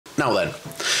Now then,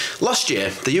 last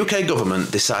year the UK government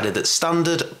decided that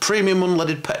standard premium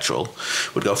unleaded petrol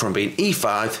would go from being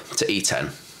E5 to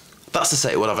E10. That's to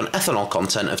say it would have an ethanol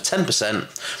content of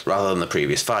 10% rather than the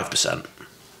previous 5%.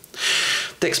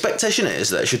 The expectation is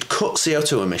that it should cut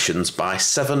CO2 emissions by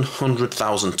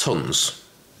 700,000 tonnes.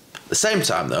 At the same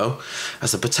time though,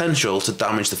 has the potential to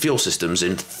damage the fuel systems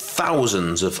in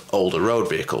thousands of older road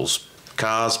vehicles,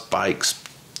 cars, bikes,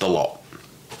 the lot.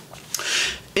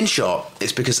 In short,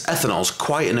 it's because ethanol is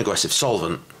quite an aggressive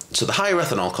solvent, so the higher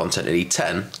ethanol content in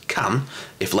E10 can,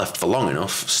 if left for long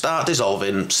enough, start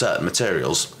dissolving certain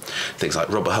materials, things like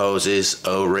rubber hoses,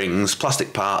 O-rings,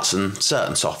 plastic parts and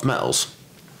certain soft metals.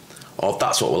 Or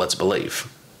that's what we're led to believe.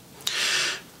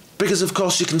 Because of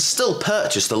course you can still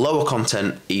purchase the lower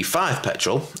content E5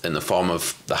 petrol in the form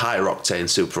of the higher octane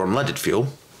super unleaded fuel,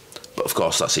 but of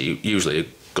course that's usually a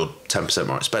good 10%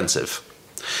 more expensive.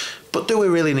 But do we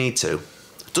really need to?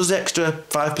 Does the extra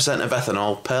 5% of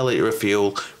ethanol per litre of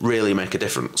fuel really make a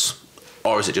difference?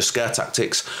 Or is it just scare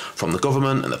tactics from the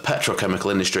government and the petrochemical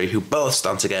industry, who both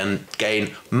stand to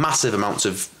gain massive amounts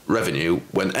of revenue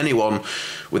when anyone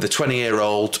with a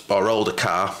 20-year-old or older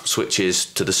car switches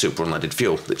to the super unleaded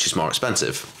fuel, which is more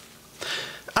expensive?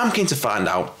 I'm keen to find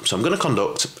out, so I'm going to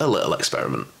conduct a little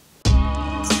experiment.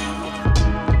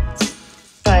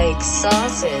 Bike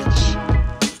sausage.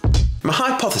 My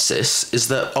hypothesis is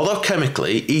that although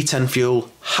chemically E10 fuel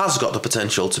has got the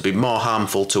potential to be more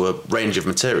harmful to a range of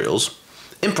materials,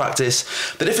 in practice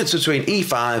the difference between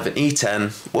E5 and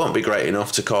E10 won't be great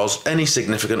enough to cause any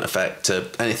significant effect to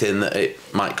anything that it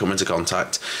might come into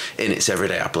contact in its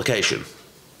everyday application.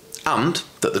 And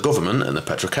that the government and the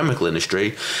petrochemical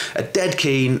industry are dead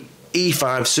keen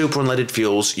E5 super unleaded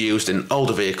fuels used in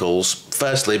older vehicles,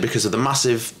 firstly because of the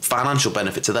massive financial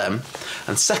benefit to them,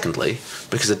 and secondly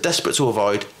because they're desperate to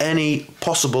avoid any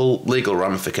possible legal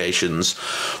ramifications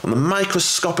on the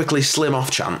microscopically slim off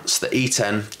chance that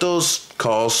E10 does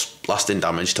cause lasting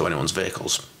damage to anyone's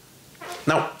vehicles.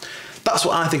 Now, that's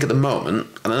what I think at the moment,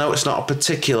 and I know it's not a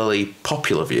particularly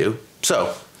popular view,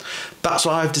 so that's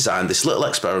why I've designed this little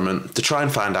experiment to try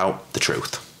and find out the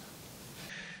truth.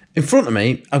 In front of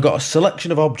me, I've got a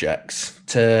selection of objects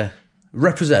to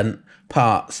represent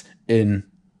parts in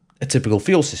a typical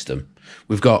fuel system.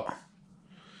 We've got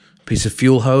a piece of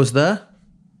fuel hose there,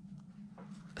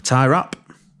 a tie wrap,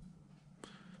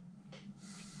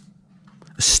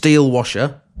 a steel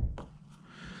washer,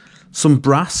 some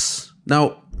brass.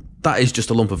 Now, that is just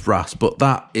a lump of brass, but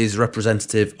that is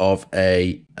representative of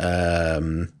a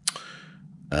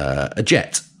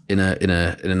jet in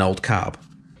an old carb.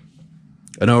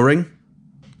 An O-ring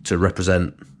to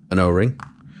represent an O-ring,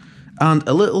 and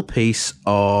a little piece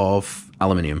of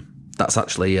aluminium. That's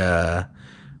actually a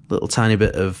little tiny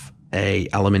bit of a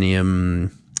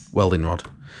aluminium welding rod.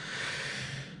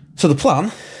 So the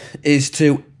plan is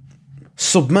to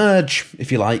submerge,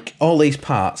 if you like, all these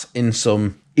parts in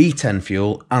some E10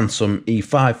 fuel and some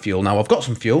E5 fuel. Now I've got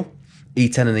some fuel,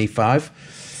 E10 and E5.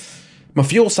 My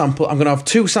fuel sample, I'm going to have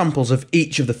two samples of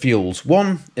each of the fuels,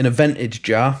 one in a vented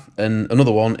jar and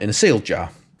another one in a sealed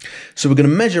jar. So we're going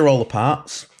to measure all the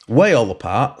parts, weigh all the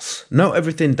parts, note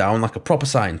everything down like a proper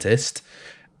scientist,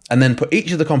 and then put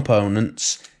each of the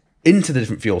components into the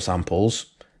different fuel samples,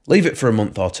 leave it for a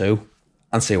month or two,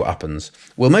 and see what happens.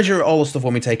 We'll measure all the stuff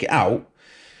when we take it out,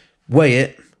 weigh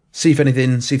it, see if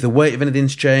the weight of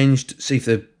anything's changed, see if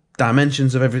the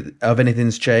dimensions of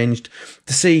anything's changed,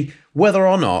 to see whether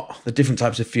or not the different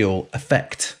types of fuel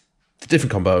affect the different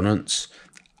components,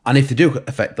 and if they do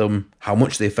affect them, how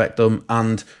much they affect them,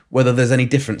 and whether there's any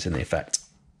difference in the effect.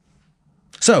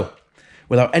 So,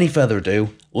 without any further ado,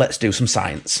 let's do some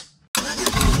science.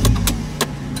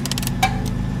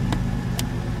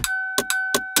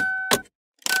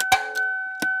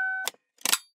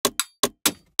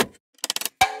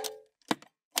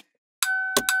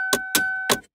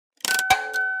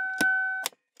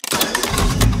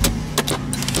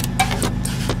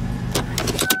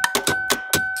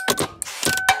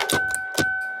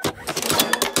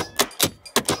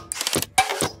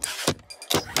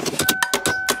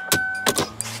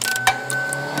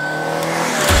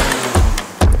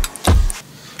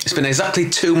 It's been exactly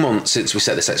 2 months since we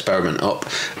set this experiment up,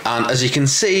 and as you can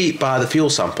see by the fuel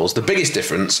samples, the biggest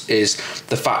difference is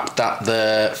the fact that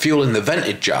the fuel in the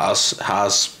vented jars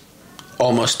has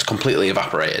almost completely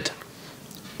evaporated.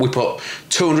 We put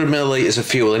 200 millilitres of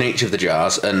fuel in each of the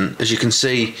jars, and as you can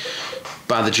see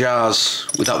by the jars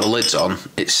without the lids on,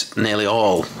 it's nearly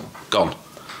all gone.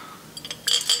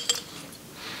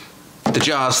 The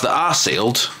jars that are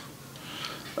sealed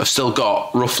have still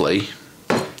got roughly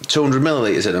 200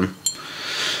 millilitres in them.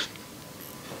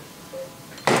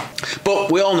 But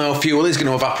we all know fuel is going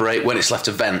to evaporate when it's left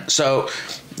to vent, so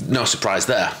no surprise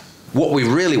there. What we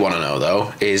really want to know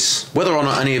though is whether or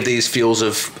not any of these fuels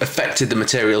have affected the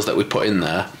materials that we put in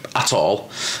there at all,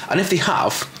 and if they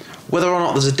have, whether or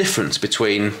not there's a difference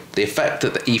between the effect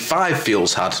that the E5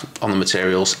 fuels had on the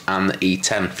materials and the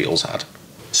E10 fuels had.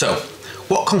 So,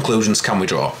 what conclusions can we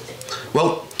draw?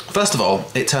 Well, first of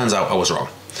all, it turns out I was wrong.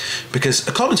 Because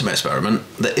according to my experiment,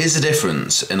 there is a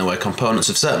difference in the way components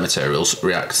of certain materials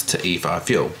react to E5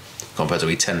 fuel compared to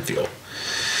E10 fuel.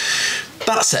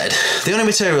 That said, the only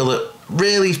material that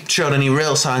really showed any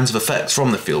real signs of effect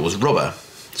from the fuel was rubber,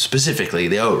 specifically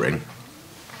the O-ring.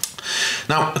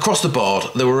 Now, across the board,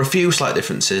 there were a few slight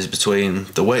differences between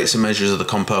the weights and measures of the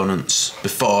components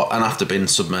before and after being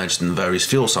submerged in the various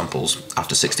fuel samples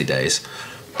after 60 days,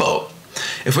 but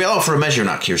if we allow for a measuring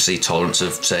accuracy tolerance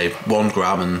of, say, 1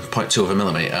 gram and 0.2 of a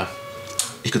millimetre,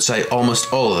 you could say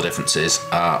almost all of the differences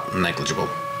are negligible,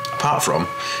 apart from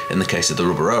in the case of the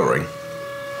rubber O-ring.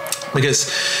 Because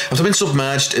after being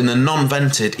submerged in the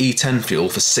non-vented E10 fuel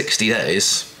for 60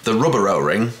 days, the rubber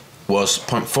O-ring was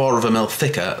 0.4 of a mil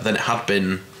thicker than it had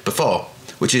been before,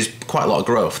 which is quite a lot of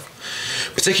growth,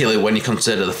 particularly when you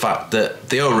consider the fact that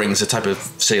the O-ring is a type of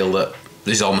seal that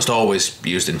is almost always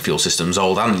used in fuel systems,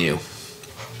 old and new.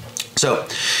 So,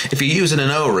 if you're using an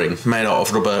O-ring made out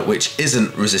of rubber which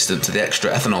isn't resistant to the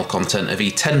extra ethanol content of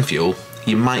E10 fuel,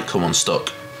 you might come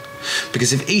unstuck.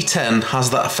 Because if E10 has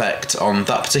that effect on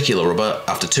that particular rubber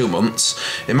after 2 months,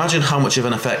 imagine how much of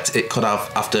an effect it could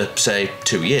have after, say,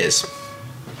 2 years.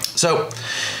 So,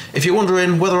 if you're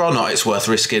wondering whether or not it's worth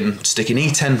risking sticking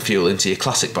E10 fuel into your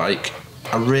classic bike,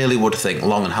 I really would think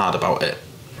long and hard about it.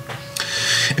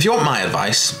 If you want my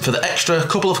advice, for the extra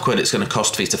couple of quid it's going to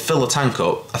cost for you to fill the tank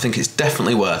up, I think it's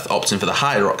definitely worth opting for the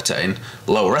higher octane,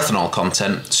 lower ethanol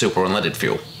content, super unleaded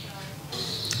fuel.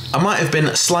 I might have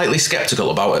been slightly sceptical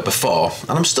about it before,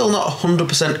 and I'm still not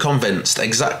 100% convinced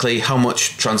exactly how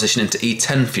much transitioning to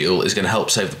E10 fuel is going to help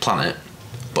save the planet,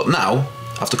 but now,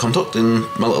 after conducting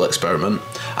my little experiment,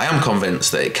 I am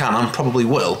convinced that it can and probably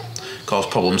will cause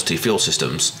problems to your fuel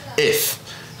systems if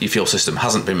your fuel system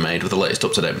hasn't been made with the latest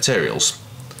up-to-date materials.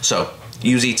 So,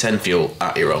 use E10 fuel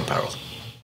at your own peril.